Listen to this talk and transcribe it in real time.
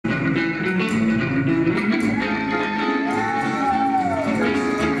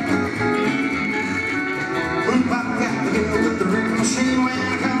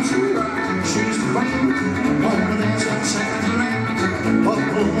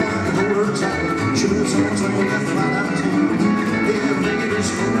train left right out of town. Yeah, ladies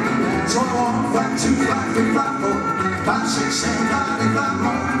for the dance. So I walk 5, 2, 5, 3, 5, 4, 5, 6, 7, 5, 8, 5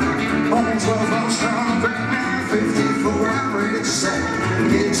 more. On 12 on strong, break now 54, I'm ready to say,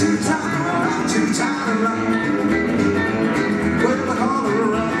 get too tired, I'm too tired to run. Well, I call her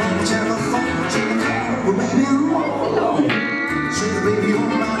around on the telephone, she can call, well, baby, I'm all alone. Say, baby, you're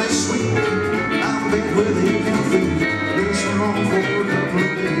mighty sweet, I've been with you, can't feel this wrong for a couple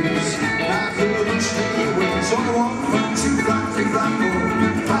of days. I couldn't stay away, so I walk 1, 2, 5, 3, 5,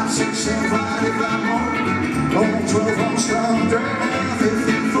 4, 5, 6, 7, 5, 8, 5 more. On 12 on strong, drag now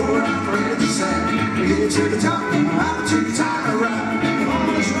 54, I'm ready to say, get to the top, I'm too tired to ride. Come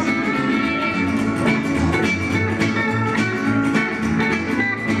on, let's run.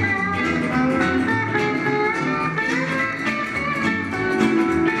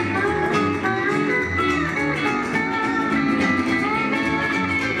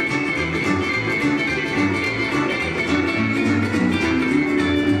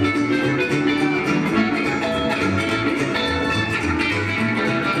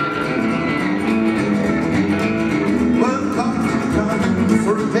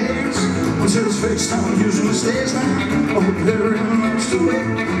 Until his face down using the stairs now. Oh, there in months away.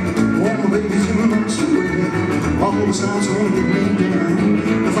 All my babies in months away. All the sounds won't get me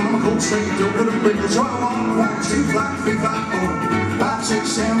down. If I'm a cold straight over the bridge, so I walk 1, 2, 5, 3, 5, 4, 5, 6,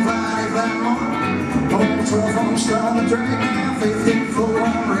 7, 5, 8, 5 more. On 12 I'm starting to drag now 54,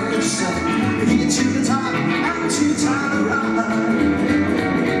 I'm ready to say, get to the top, I'm too tired to ride.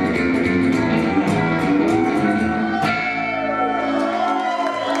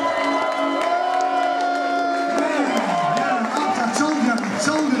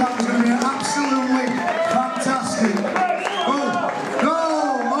 That was going to be absolutely fantastic.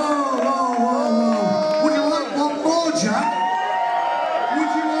 Would you like one more, Jack?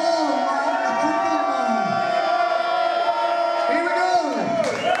 Would you all like a couple more? Here we go.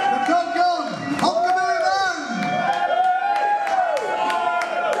 The Doggone Honkabilly Band.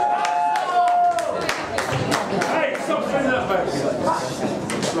 Hey, stop saying that, mate.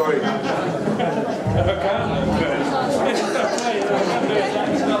 Sorry. I can't.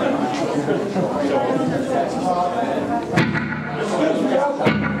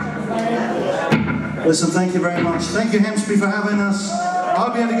 Listen, thank you very much. Thank you, Hemsby, for having us. I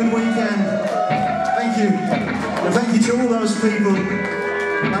hope you had a good weekend. Thank you. And thank you to all those people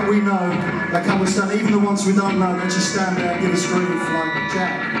that we know that come and stand, even the ones we don't know, that just stand there and give us grief like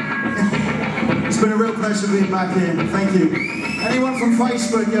Jack. It's been a real pleasure being back here. Thank you. Anyone from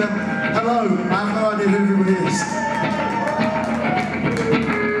Facebook, hello. I have no idea who everybody is.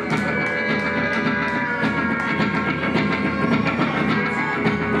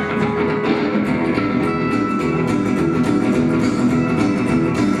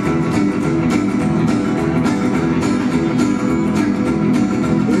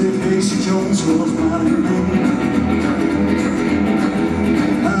 Was my name.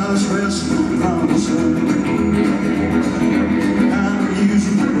 I was resting from the sun, and the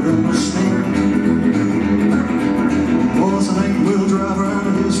music would understand. Was an 8-wheel driver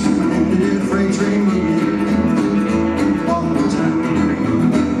and his commanded freight train movie all the time.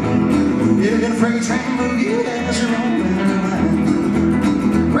 Yeah, freight train movie has your own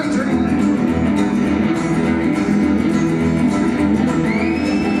band. Freight train.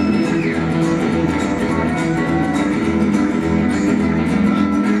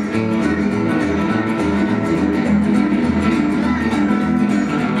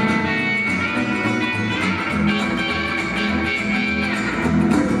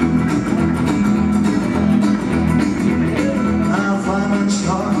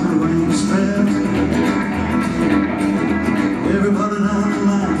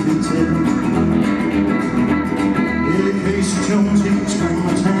 Jones, he's from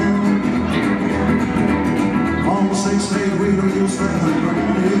the town. On the 6-8 wheeler, you'll stand the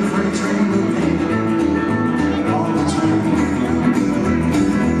ground. Freight train moving all the time.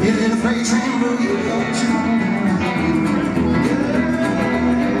 Yeah, the freight train moving all the time.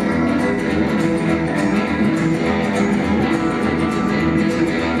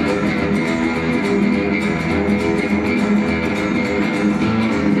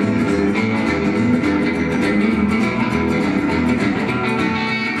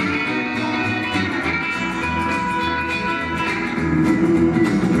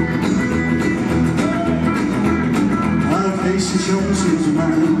 Jones is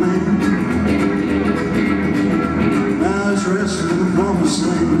my man. I was resting in the promised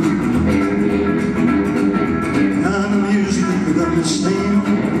land, and the music you could understand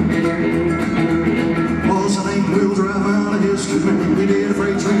was an 8-wheel drive out of his command. He did a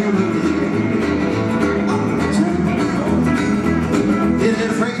freight train movie.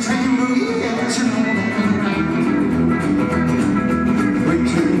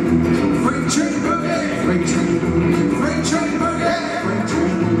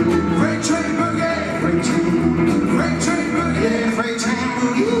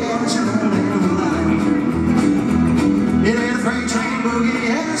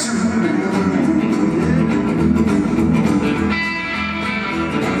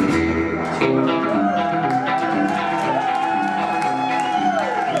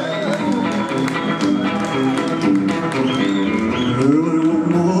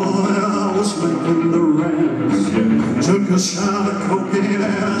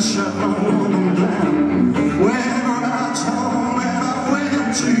 shut my woman down. Whenever I told and I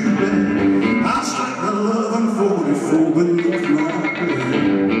went to bed, I stuck the 1144 beneath my bed.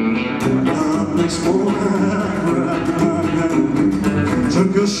 Next morning I grabbed my gun,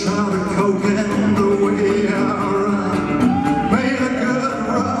 took a shot of coke and away I ran. Made a good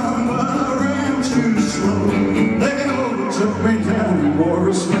run, but I ran too slow. They overtook me down in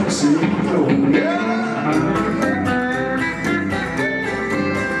Morris, Mexico. Yeah!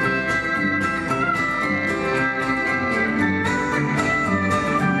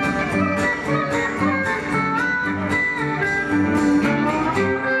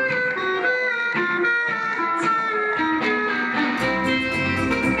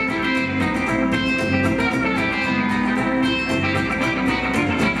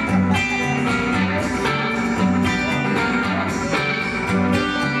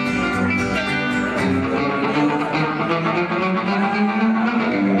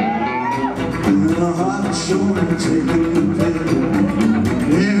 Taking the pill,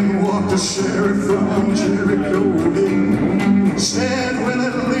 in walked the sheriff from Jericho Hill. Said,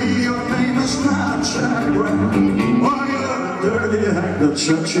 Willie Lee, your name is not Jack Brown. Why, you're a dirty hack that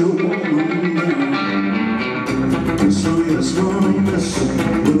shut your woman down. So yes, my name is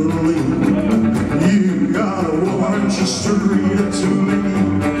Willie Lee. You got a warrant just to read it to me.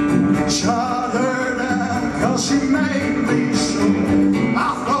 Shot her down 'cause she made me so. I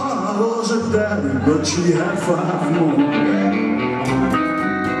thought I was a daddy, but she had 5 more.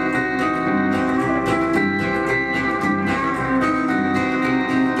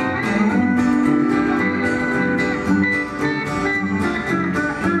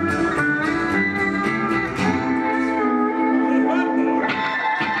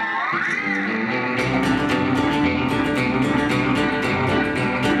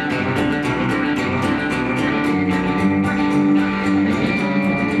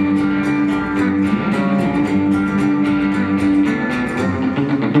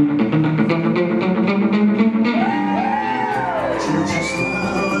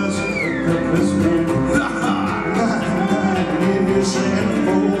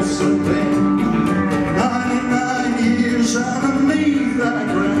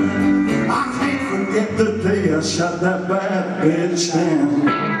 I shut that bad bitch down.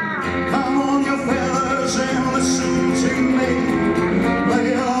 Come on, you fellas, and let's